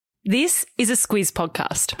This is a Squiz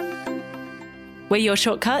podcast. We're your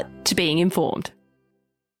shortcut to being informed.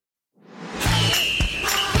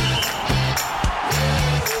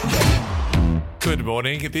 Good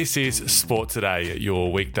morning. This is Sport Today,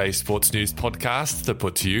 your weekday sports news podcast that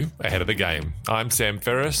puts you ahead of the game. I'm Sam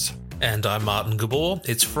Ferris. And I'm Martin Gabor.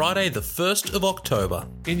 It's Friday, the 1st of October.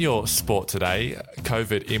 In your Sport Today,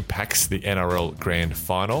 COVID impacts the NRL Grand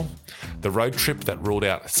Final, the road trip that ruled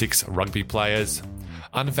out 6 rugby players,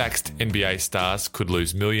 unvaxxed NBA stars could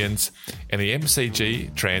lose millions, and the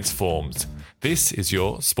MCG transforms. This is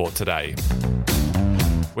your Sport Today.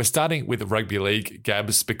 We're starting with Rugby League,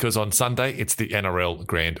 Gabs, because on Sunday it's the NRL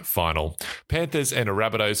Grand Final. Panthers and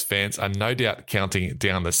Rabbitohs fans are no doubt counting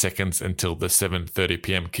down the seconds until the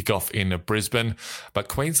 7:30pm kickoff in Brisbane, but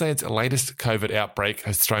Queensland's latest COVID outbreak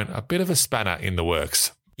has thrown a bit of a spanner in the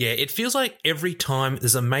works. Yeah, it feels like every time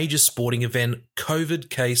there's a major sporting event, COVID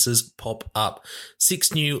cases pop up.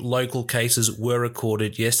 6 new local cases were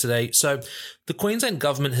recorded yesterday. So the Queensland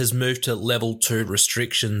government has moved to level 2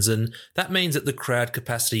 restrictions, and that means that the crowd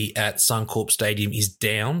capacity at Suncorp Stadium is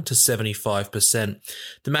down to 75%.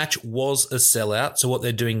 The match was a sellout, so what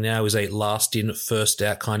they're doing now is a last in, first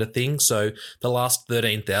out kind of thing. So the last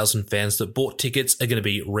 13,000 fans that bought tickets are going to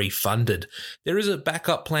be refunded. There is a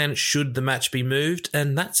backup plan should the match be moved,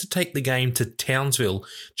 and that's to take the game to Townsville.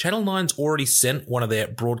 Channel 9's already sent one of their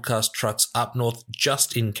broadcast trucks up north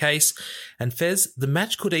just in case, and Fez, the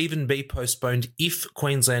match could even be postponed if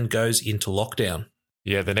Queensland goes into lockdown.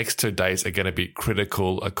 Yeah, the next 2 days are going to be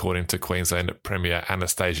critical, according to Queensland Premier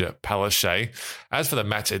Anastasia Palaszczuk. As for the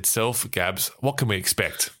match itself, Gabs, what can we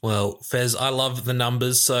expect? Well, Fez, I love the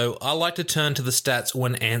numbers, so I like to turn to the stats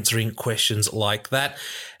when answering questions like that.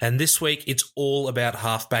 And this week, it's all about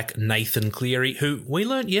halfback Nathan Cleary, who we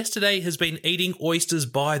learnt yesterday has been eating oysters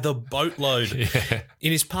by the boatload. Yeah.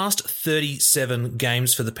 In his past 37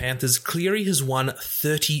 games for the Panthers, Cleary has won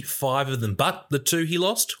 35 of them. But the 2 he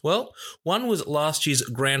lost, well, one was last year's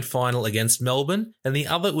grand final against Melbourne, and the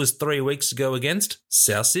other was 3 weeks ago against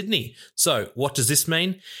South Sydney. So what does this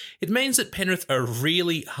mean? It means that Penrith are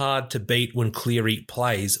really hard to beat when Cleary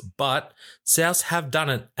plays, but Souths have done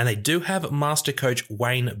it, and they do have master coach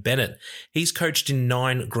Wayne Bennett. He's coached in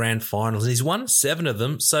 9 grand finals, and he's won 7 of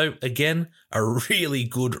them, so again, a really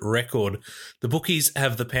good record. The bookies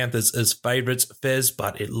have the Panthers as favourites, Fez,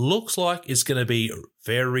 but it looks like it's going to be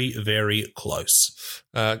very, very close.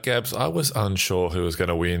 Gabs, I was unsure who was going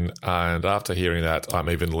to win, and after hearing that, I'm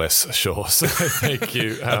even less sure, so thank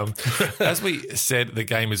you. As we said, the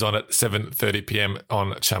game is on at 7:30pm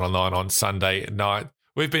on Channel 9 on Sunday night.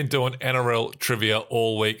 We've been doing NRL trivia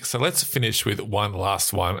all week, so let's finish with one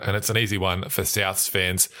last one, and it's an easy one for Souths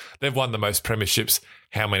fans. They've won the most premierships.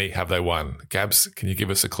 How many have they won? Gabs, can you give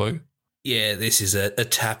us a clue? Yeah, this is a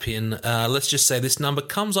tap-in. Let's just say this number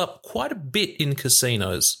comes up quite a bit in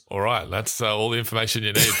casinos. All right, that's all the information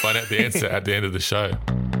you need. Find out the answer at the end of the show.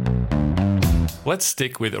 Let's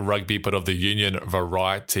stick with rugby, but of the union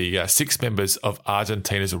variety. 6 members of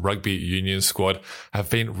Argentina's rugby union squad have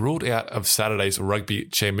been ruled out of Saturday's rugby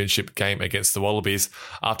championship game against the Wallabies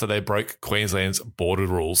after they broke Queensland's border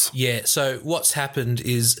rules. Yeah, so what's happened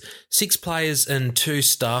is 6 players and 2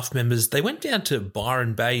 staff members, they went down to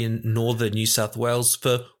Byron Bay in northern New South Wales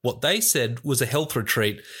for what they said was a health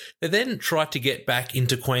retreat. They then tried to get back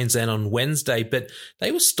into Queensland on Wednesday, but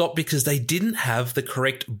they were stopped because they didn't have the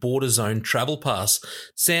correct border zone travel pass.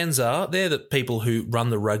 SANZAAR, they're the people who run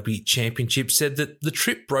the rugby championship, said that the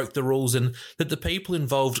trip broke the rules and that the people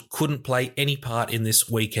involved couldn't play any part in this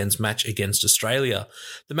weekend's match against Australia.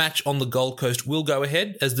 The match on the Gold Coast will go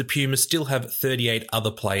ahead as the Pumas still have 38 other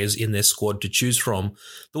players in their squad to choose from.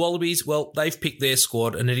 The Wallabies, well, they've picked their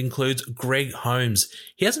squad and it includes Greg Holmes.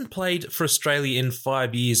 He hasn't played for Australia in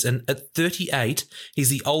 5 years, and at 38, he's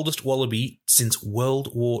the oldest Wallaby since World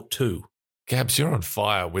War II. Gabs, you're on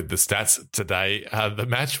fire with the stats today. The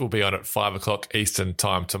match will be on at 5 o'clock Eastern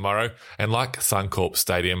time tomorrow. And like Suncorp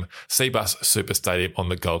Stadium, Cbus Super Stadium on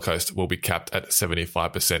the Gold Coast will be capped at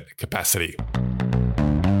 75% capacity.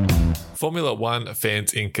 Formula One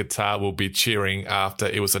fans in Qatar will be cheering after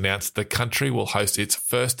it was announced the country will host its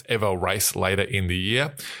first ever race later in the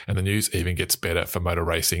year, and the news even gets better for motor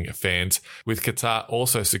racing fans, with Qatar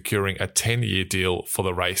also securing a 10-year deal for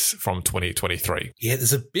the race from 2023. Yeah,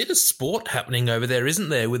 there's a bit of sport happening over there, isn't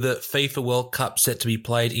there, with the FIFA World Cup set to be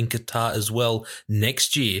played in Qatar as well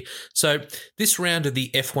next year. So this round of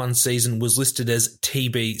the F1 season was listed as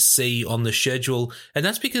TBC on the schedule, and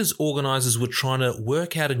that's because organisers were trying to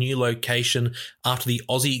work out a new location location after the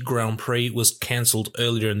Aussie Grand Prix was cancelled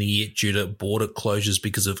earlier in the year due to border closures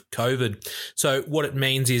because of COVID. So what it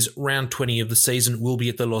means is round 20 of the season will be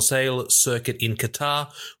at the Losail circuit in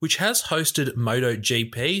Qatar, which has hosted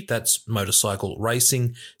MotoGP, that's motorcycle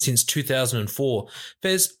racing, since 2004.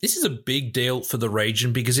 Fez, this is a big deal for the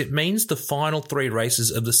region because it means the final 3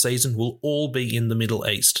 races of the season will all be in the Middle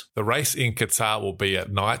East. The race in Qatar will be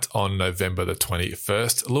at night on November the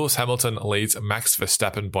 21st. Lewis Hamilton leads Max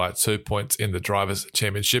Verstappen by 2 points in the Drivers'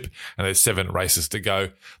 Championship, and there's 7 races to go.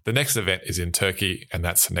 The next event is in Turkey, and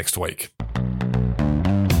that's next week.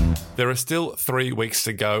 There are still 3 weeks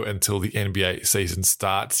to go until the NBA season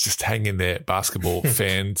starts. Just hang in there, basketball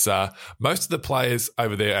fans. Most of the players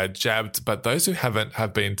over there are jabbed, but those who haven't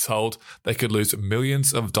have been told they could lose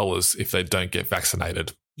millions of dollars if they don't get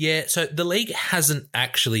vaccinated. Yeah, so the league hasn't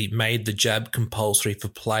actually made the jab compulsory for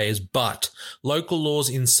players, but local laws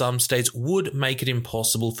in some states would make it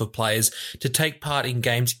impossible for players to take part in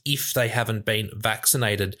games if they haven't been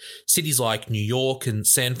vaccinated. Cities like New York and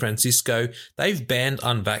San Francisco, they've banned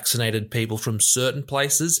unvaccinated people from certain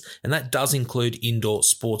places, and that does include indoor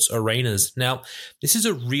sports arenas. Now, this is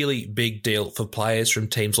a really big deal for players from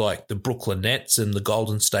teams like the Brooklyn Nets and the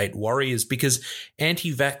Golden State Warriors because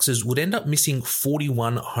anti-vaxxers would end up missing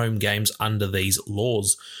 41 home games under these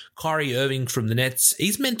laws. Kyrie Irving from the Nets,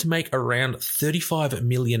 he's meant to make around $35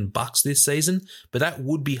 million this season, but that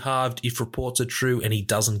would be halved if reports are true and he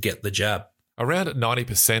doesn't get the jab. Around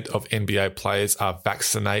 90% of NBA players are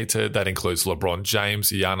vaccinated. That includes LeBron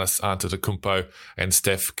James, Giannis Antetokounmpo, and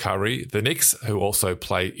Steph Curry. The Knicks, who also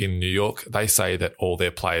play in New York, they say that all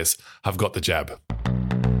their players have got the jab.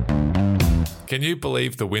 Can you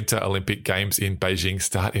believe the Winter Olympic Games in Beijing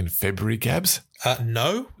start in February, Gabs?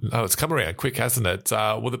 No. No, it's come around quick, hasn't it?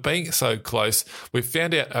 With it being so close, we've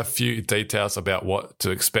found out a few details about what to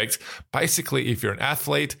expect. Basically, if you're an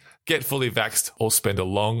athlete, get fully vaxxed or spend a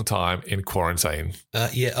long time in quarantine.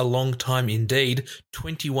 Yeah, a long time indeed.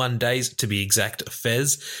 21 days to be exact,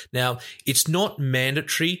 Fez. Now, it's not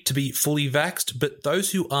mandatory to be fully vaxxed, but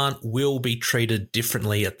those who aren't will be treated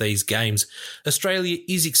differently at these games. Australia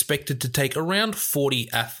is expected to take around 40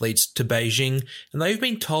 athletes to Beijing, and they've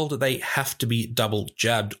been told that they have to be double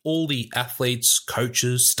jabbed. All the athletes,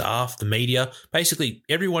 coaches, staff, the media, basically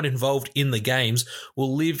everyone involved in the games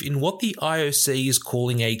will live in what the IOC is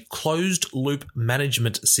calling a closed-loop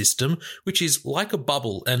management system, which is like a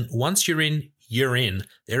bubble, and once you're in, you're in.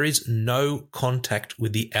 There is no contact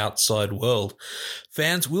with the outside world.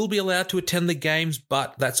 Fans will be allowed to attend the games,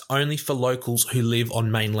 but that's only for locals who live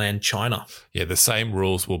on mainland China. Yeah, the same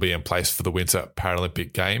rules will be in place for the Winter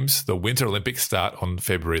Paralympic Games. The Winter Olympics start on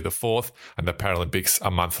February the 4th, and the Paralympics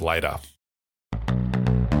a month later.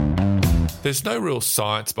 There's no real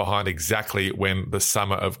science behind exactly when the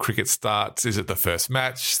summer of cricket starts. Is it the first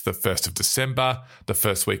match, the 1st of December, the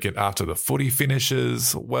first weekend after the footy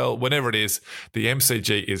finishes? Well, whenever it is, the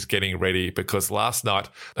MCG is getting ready because last night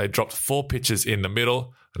they dropped 4 pitches in the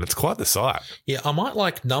middle, and it's quite the sight. Yeah, I might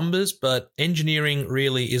like numbers, but engineering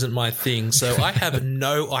really isn't my thing, so I have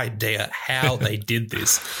no idea how they did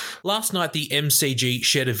this. Last night, the MCG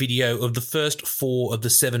shared a video of the first 4 of the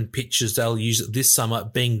 7 pitches they'll use this summer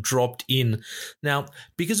being dropped in. Now,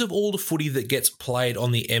 because of all the footy that gets played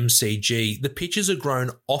on the MCG, the pitches are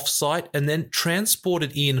grown off-site and then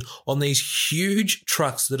transported in on these huge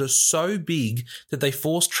trucks that are so big that they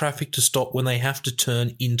force traffic to stop when they have to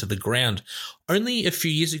turn into the ground. Only a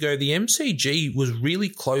few years ago, the MCG was really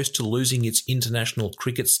close to losing its international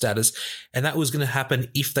cricket status, and that was going to happen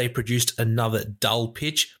if they produced another dull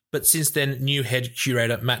pitch. But since then, new head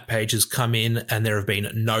curator Matt Page has come in, and there have been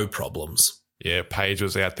no problems. Yeah, Page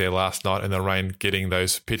was out there last night in the rain getting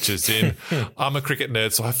those pitches in. I'm a cricket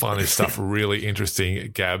nerd, so I find this stuff really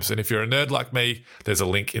interesting, Gabs. And if you're a nerd like me, there's a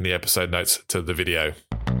link in the episode notes to the video.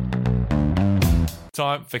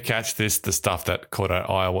 Time for Catch This, the stuff that caught our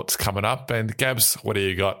eye, what's coming up. And Gabs, what do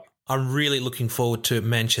you got? I'm really looking forward to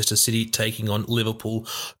Manchester City taking on Liverpool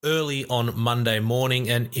early on Monday morning.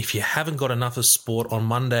 And if you haven't got enough of sport on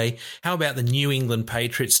Monday, how about the New England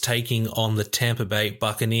Patriots taking on the Tampa Bay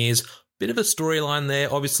Buccaneers? Bit of a storyline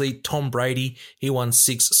there. Obviously, Tom Brady, he won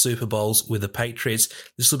 6 Super Bowls with the Patriots.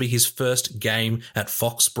 This will be his first game at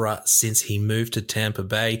Foxborough since he moved to Tampa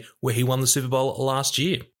Bay, where he won the Super Bowl last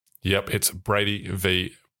year. Yep, it's Brady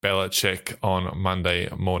v. Belichick on Monday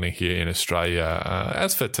morning here in Australia.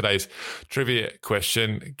 As for today's trivia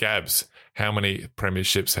question, Gabs, how many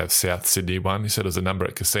premierships have South Sydney won? You said it was a number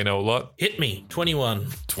at casino a lot. Hit me, 21.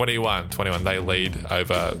 21. They lead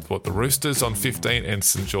over the Roosters on 15 and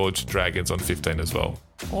St George Dragons on 15 as well.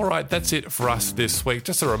 All right, that's it for us this week.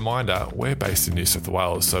 Just a reminder, we're based in New South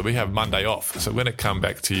Wales, so we have Monday off. So we're going to come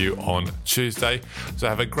back to you on Tuesday. So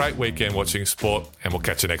have a great weekend watching sport, and we'll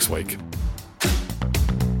catch you next week.